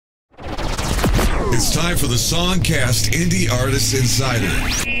It's time for the Songcast Indie Artist Insider,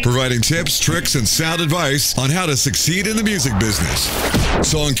 providing tips, tricks, and sound advice on how to succeed in the music business.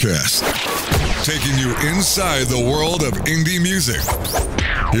 Songcast, taking you inside the world of indie music.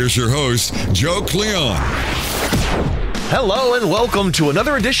 Here's your host, Joe Cleon. Hello and welcome to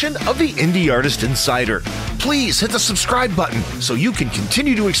another edition of the Indie Artist Insider. Please hit the subscribe button so you can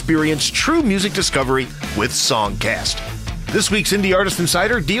continue to experience true music discovery with Songcast. This week's Indie Artist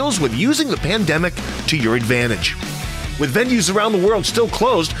Insider deals with using the pandemic to your advantage. With venues around the world still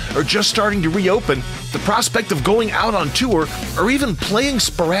closed or just starting to reopen, the prospect of going out on tour or even playing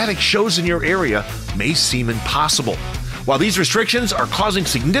sporadic shows in your area may seem impossible. While these restrictions are causing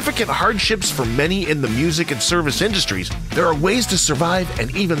significant hardships for many in the music and service industries, there are ways to survive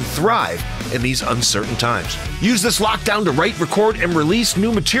and even thrive in these uncertain times. Use this lockdown to write, record, and release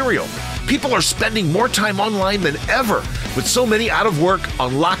new material. People are spending more time online than ever, with so many out of work,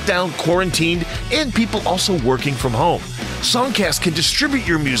 on lockdown, quarantined, and people also working from home. Songcast can distribute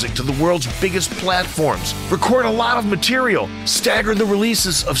your music to the world's biggest platforms, record a lot of material, stagger the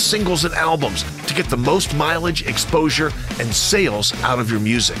releases of singles and albums to get the most mileage, exposure, and sales out of your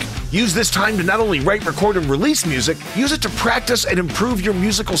music. Use this time to not only write, record, and release music, use it to practice and improve your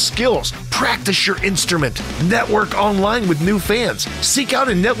musical skills. Practice your instrument. Network online with new fans. Seek out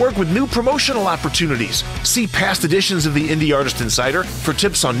and network with new promotional opportunities. See past editions of the Indie Artist Insider for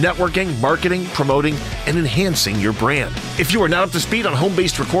tips on networking, marketing, promoting, and enhancing your brand. If you are not up to speed on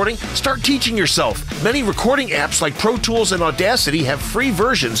home-based recording, start teaching yourself. Many recording apps like Pro Tools and Audacity have free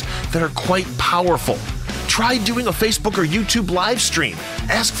versions that are quite powerful. Try doing a Facebook or YouTube live stream.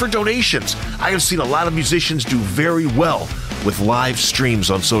 Ask for donations. I have seen a lot of musicians do very well with live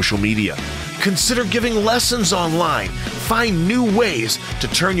streams on social media. Consider giving lessons online. Find new ways to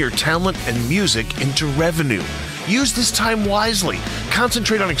turn your talent and music into revenue. Use this time wisely.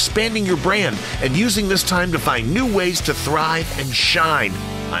 Concentrate on expanding your brand and using this time to find new ways to thrive and shine.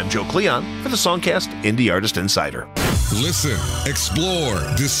 I'm Joe Cleon for the Songcast Indie Artist Insider. Listen, explore,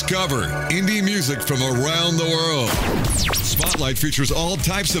 discover indie music from around the world. Spotlight features all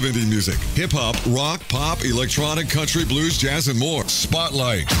types of indie music: hip-hop, rock, pop, electronic, country, blues, jazz, and more.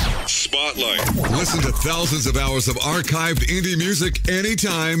 Spotlight. Listen to thousands of hours of archived indie music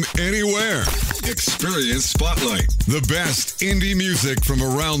anytime, anywhere. Experience Spotlight, the best indie music from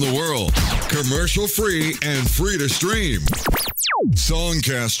around the world. Commercial-free and free to stream.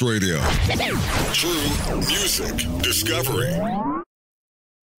 Songcast Radio. True music discovery.